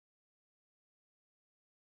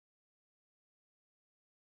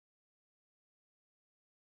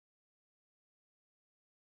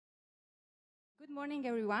Good morning,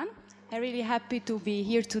 everyone. I'm really happy to be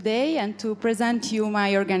here today and to present you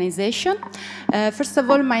my organization. First of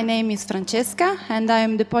all, my name is Francesca, and I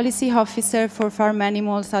am the Policy Officer for Farm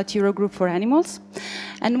Animals at Eurogroup For Animals.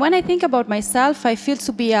 And when I think about myself, I feel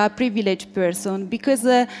to be a privileged person because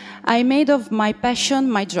I made of my passion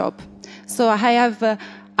my job. So I have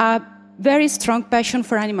a very strong passion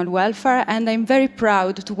for animal welfare, and I'm very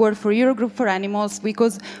proud to work for Eurogroup For Animals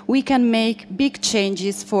because we can make big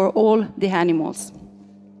changes for all the animals.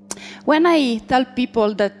 When I tell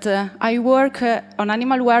people that I work on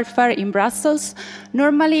animal welfare in Brussels,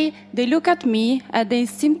 normally they look at me and they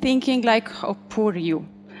seem thinking like, oh, poor you.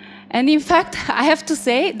 And in fact, I have to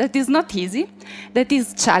say that is not easy, that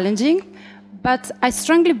is challenging. But I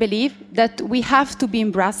strongly believe that we have to be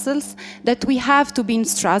in Brussels, that we have to be in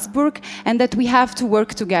Strasbourg, and that we have to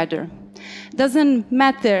work together. Doesn't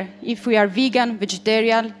matter if we are vegan,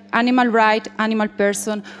 vegetarian, animal right, animal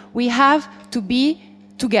person, we have to be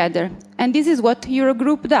together. And this is what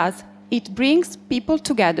Eurogroup does. It brings people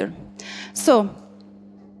together. So,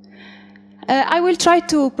 I will try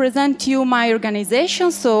to present you my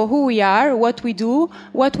organization, so who we are, what we do,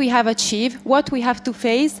 what we have achieved, what we have to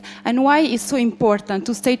face, and why it's so important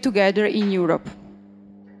to stay together in Europe.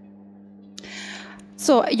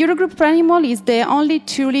 So, Eurogroup For Animals is the only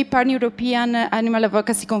truly pan-European animal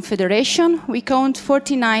advocacy confederation. We count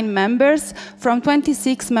 49 members from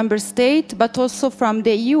 26 member states, but also from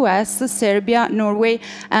the US, Serbia, Norway,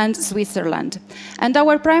 and Switzerland. And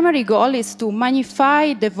our primary goal is to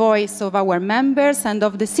magnify the voice of our members and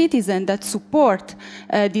of the citizens that support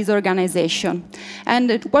this organization.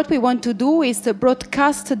 And what we want to do is to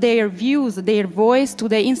broadcast their views, their voice to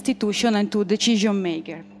the institution and to decision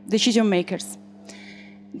makers.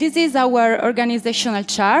 This is our organizational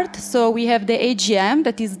chart. So we have the AGM,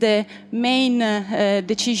 that is the main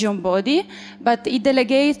decision body, but it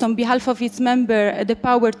delegates on behalf of its member the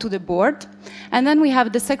power to the board. And then we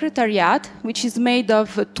have the secretariat, which is made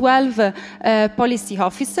of 12 policy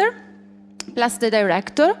officers, plus the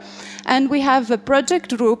director. And we have a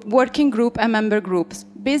project group, working group, and member groups.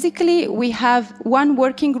 Basically, we have one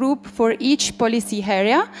working group for each policy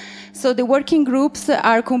area. So the working groups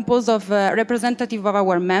are composed of representatives of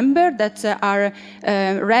our members that are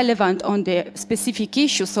relevant on the specific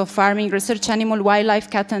issues of farming, research animal,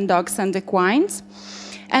 wildlife, cat and dogs, and equines.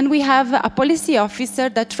 And we have a policy officer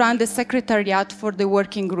that runs the secretariat for the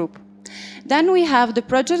working group. Then we have the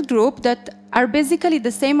project group that are basically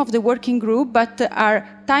the same of the working group, but are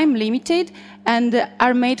time limited and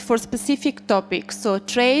are made for specific topics, so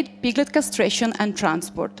trade, piglet castration, and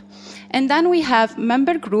transport. And then we have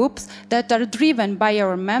member groups that are driven by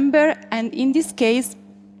our member, and in this case,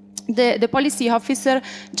 the policy officer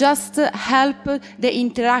just help the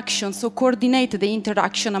interaction, so coordinate the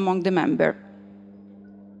interaction among the members.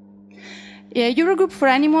 Eurogroup For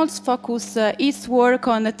Animals focus its work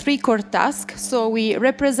on 3 core tasks. So we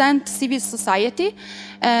represent civil society,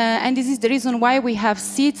 and this is the reason why we have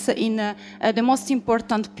seats in the most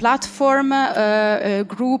important platform,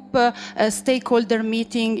 group, stakeholder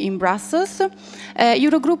meeting in Brussels.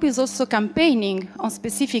 Eurogroup is also campaigning on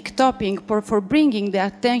specific topic for bringing the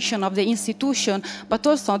attention of the institution, but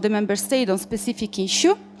also of the member state on specific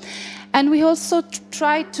issue. And we also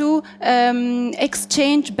try to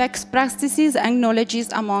exchange best practices and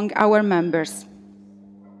knowledges among our members.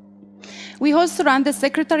 We also run the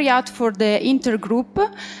secretariat for the intergroup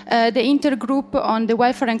on the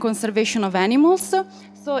welfare and conservation of animals.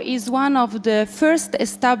 So it's one of the first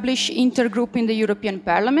established intergroup in the European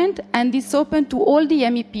Parliament, and it's open to all the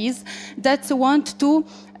MEPs that want to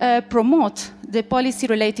promote the policy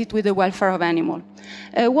related with the welfare of animals.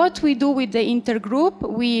 What we do with the intergroup,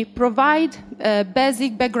 we provide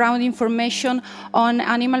basic background information on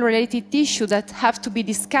animal-related issues that have to be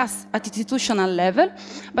discussed at institutional level.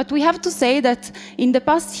 But we have to say that in the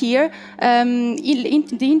past year,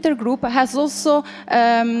 the intergroup has also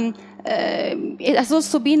it has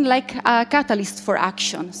also been like a catalyst for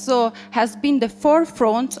action. So has been the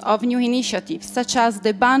forefront of new initiatives, such as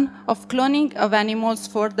the ban of cloning of animals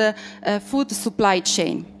for the food supply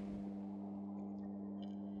chain.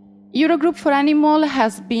 Eurogroup For Animals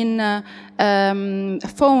has been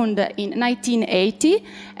founded in 1980,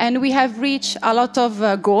 and we have reached a lot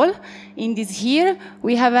of goals in this year.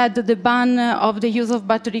 We have had the ban of the use of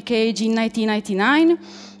battery cage in 1999.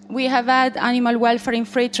 We have had animal welfare in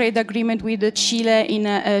free trade agreement with Chile in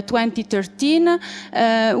 2013.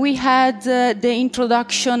 We had the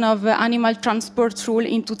introduction of animal transport rule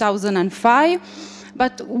in 2005.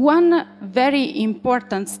 But one very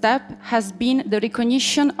important step has been the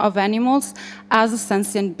recognition of animals as a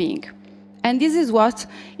sentient being. And this is what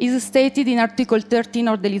is stated in Article 13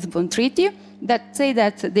 of the Lisbon Treaty, that say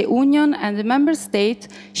that the Union and the Member State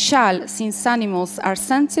shall, since animals are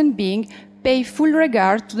sentient beings, pay full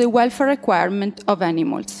regard to the welfare requirement of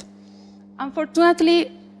animals.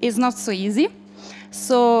 Unfortunately, it's not so easy.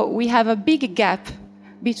 So we have a big gap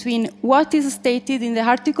between what is stated in the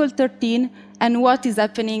Article 13 and what is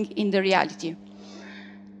happening in the reality,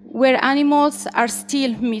 where animals are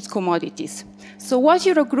still meat commodities. So what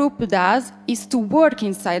Eurogroup does is to work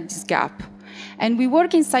inside this gap. And we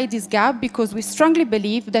work inside this gap because we strongly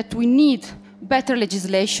believe that we need better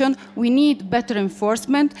legislation, we need better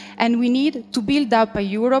enforcement, and we need to build up a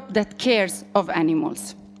Europe that cares of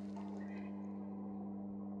animals.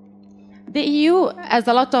 The EU has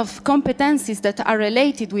a lot of competencies that are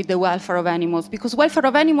related with the welfare of animals, because welfare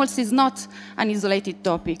of animals is not an isolated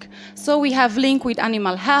topic. So we have link with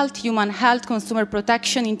animal health, human health, consumer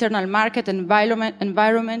protection, internal market,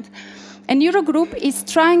 environment. And Eurogroup is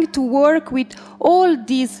trying to work with all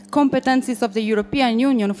these competencies of the European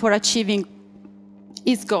Union for achieving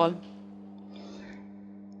its goal.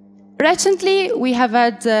 Recently, we have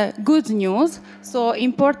had good news, so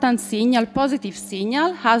important signal, positive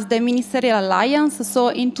signal, as the Ministerial Alliance. So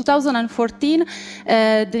in 2014,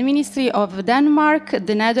 the Ministry of Denmark,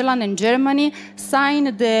 the Netherlands, and Germany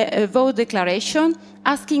signed the Vaud Declaration,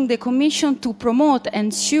 asking the Commission to promote,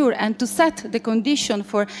 ensure, and to set the condition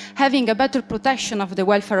for having a better protection of the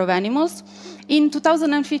welfare of animals. In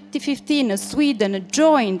 2015, Sweden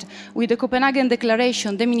joined with the Copenhagen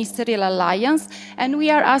Declaration, the Ministerial Alliance, and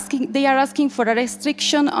they are asking for a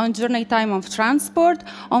restriction on journey time of transport,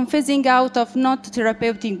 on phasing out of not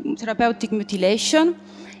therapeutic mutilation,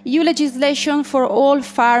 EU legislation for all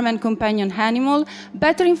farm and companion animals,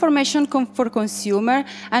 better information for consumer,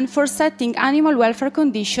 and for setting animal welfare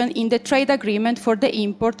conditions in the trade agreement for the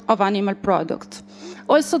import of animal products.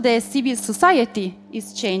 Also, the civil society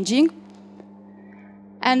is changing.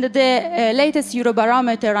 And the latest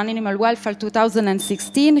Eurobarometer on animal welfare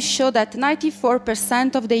 2016 showed that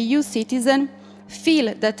 94% of the EU citizens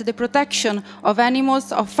feel that the protection of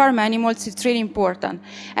animals, of farm animals, is really important.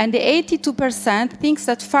 And the 82% thinks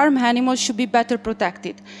that farm animals should be better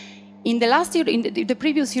protected. In the last year, in the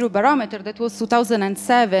previous Eurobarometer, that was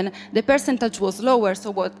 2007, the percentage was lower,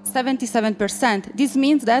 so what, 77%. This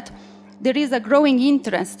means that there is a growing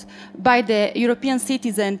interest by the European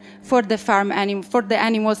citizen for the for the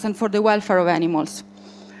animals and for the welfare of animals.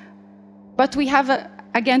 But we have,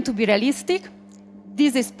 again, to be realistic.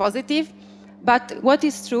 This is positive, but what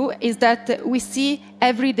is true is that we see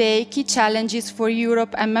every day key challenges for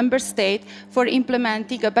Europe and member states for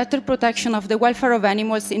implementing a better protection of the welfare of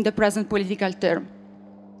animals in the present political term.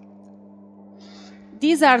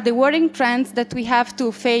 These are the worrying trends that we have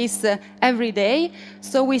to face every day.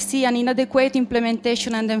 So we see an inadequate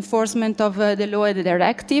implementation and enforcement of the law and the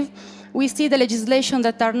directive. We see the legislation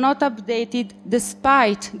that are not updated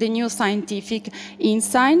despite the new scientific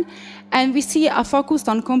insight. And we see a focus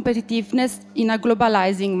on competitiveness in a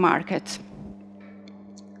globalizing market.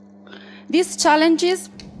 These challenges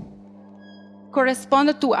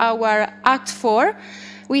correspond to our Act 4.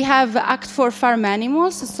 We have Act for Farm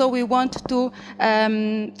Animals, so we want to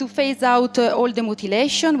phase out all the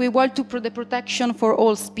mutilation. We want to the protection for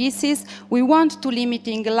all species. We want to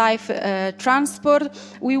limiting live transport.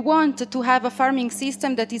 We want to have a farming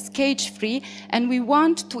system that is cage-free, and we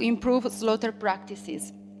want to improve slaughter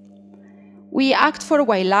practices. We act for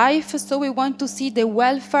wildlife, so we want to see the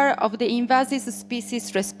welfare of the invasive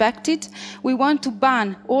species respected. We want to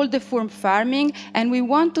ban all the fur farming, and we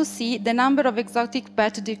want to see the number of exotic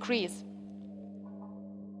pets decrease.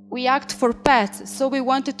 We act for pets, so we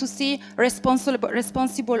wanted to see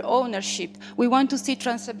responsible ownership. We want to see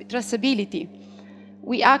traceability.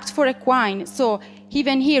 We act for equine, so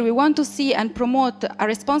even here we want to see and promote a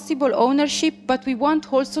responsible ownership, but we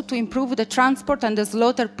want also to improve the transport and the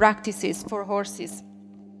slaughter practices for horses.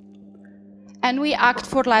 And we act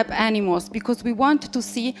for lab animals, because we want to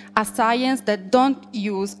see a science that don't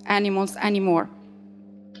use animals anymore.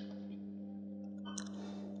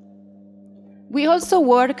 We also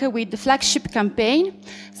work with the flagship campaign.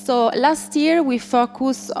 So last year we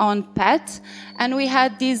focused on pets, and we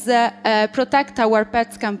had this Protect Our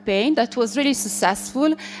Pets campaign that was really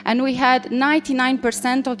successful, and we had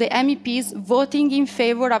 99% of the MEPs voting in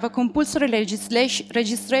favor of a compulsory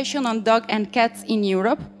registration on dogs and cats in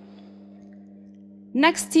Europe.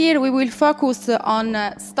 Next year, we will focus on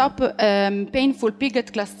stop painful pig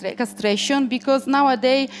castration, because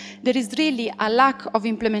nowadays there is really a lack of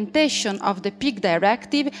implementation of the pig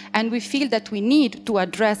directive, and we feel that we need to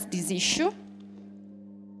address this issue.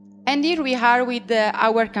 And here we are with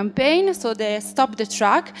our campaign. So the Stop the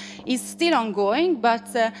Truck is still ongoing, but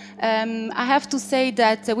I have to say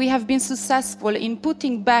that we have been successful in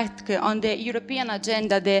putting back on the European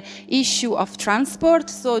agenda the issue of transport.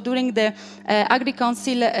 So during the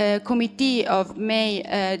Agri-Council Committee of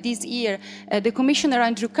May this year, the Commissioner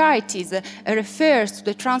Andriukaitis refers to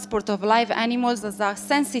the transport of live animals as a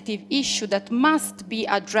sensitive issue that must be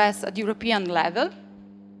addressed at European level.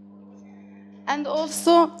 And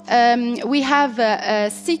also, we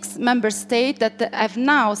have 6 member states that have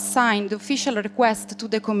now signed the official request to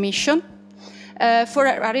the Commission for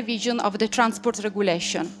a revision of the transport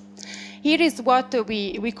regulation. Here is what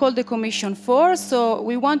we call the Commission for. So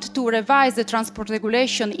we want to revise the transport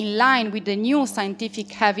regulation in line with the new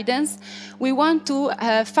scientific evidence. We want to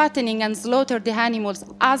fattening and slaughter the animals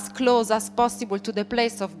as close as possible to the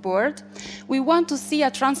place of birth. We want to see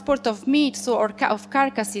a transport of meat, so of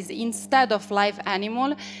carcasses instead of live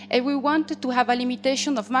animal. And we want to have a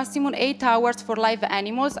limitation of maximum 8 hours for live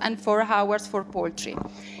animals and 4 hours for poultry.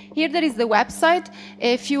 Here there is the website.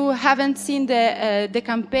 If you haven't seen the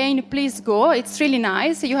campaign, please go. It's really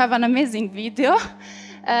nice. You have an amazing video.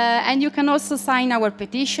 And you can also sign our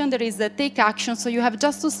petition. There is a take action, so you have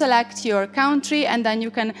just to select your country and then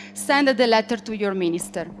you can send the letter to your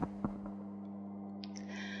minister.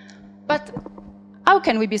 But how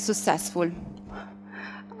can we be successful?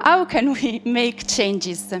 How can we make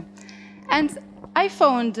changes? And I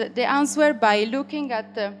found the answer by looking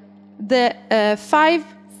at the 5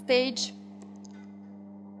 stage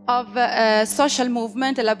of social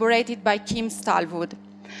movement elaborated by Kim Stalwood.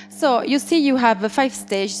 So you see you have 5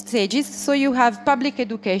 stages. So you have public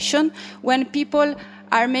education, when people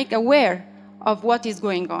are made aware of what is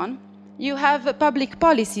going on. You have public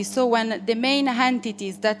policy, so when the main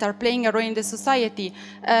entities that are playing a role in the society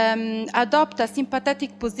adopt a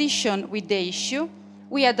sympathetic position with the issue.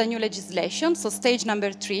 We had a new legislation, so stage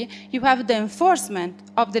number 3. You have the enforcement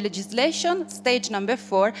of the legislation, stage number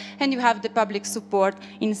 4, and you have the public support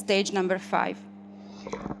in stage number 5.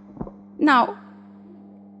 Now,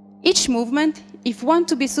 each movement, if want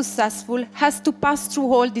to be successful, has to pass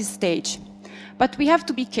through all these stages. But we have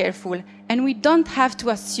to be careful, and we don't have to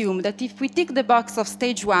assume that if we tick the box of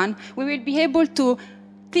stage 1, we will be able to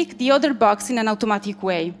tick the other box in an automatic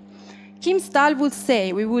way. Kim Stahl would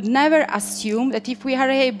say we would never assume that if we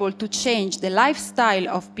are able to change the lifestyle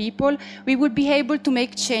of people, we would be able to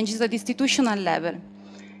make changes at institutional level.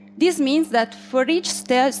 This means that for each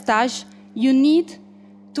stage, you need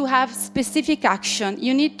to have specific action,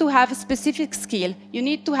 you need to have specific skill, you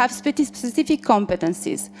need to have specific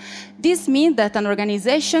competencies. This means that an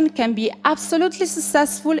organization can be absolutely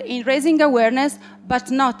successful in raising awareness,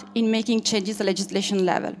 but not in making changes at legislation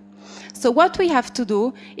level. So what we have to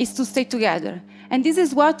do is to stay together. And this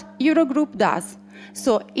is what Eurogroup does.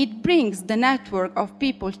 So it brings the network of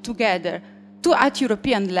people together at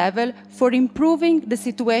European level for improving the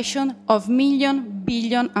situation of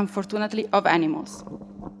billion, unfortunately, of animals.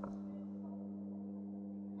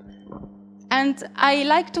 And I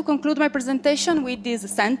like to conclude my presentation with this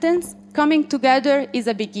sentence: coming together is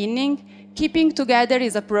a beginning, keeping together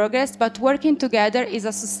is a progress, but working together is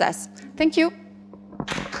a success. Thank you.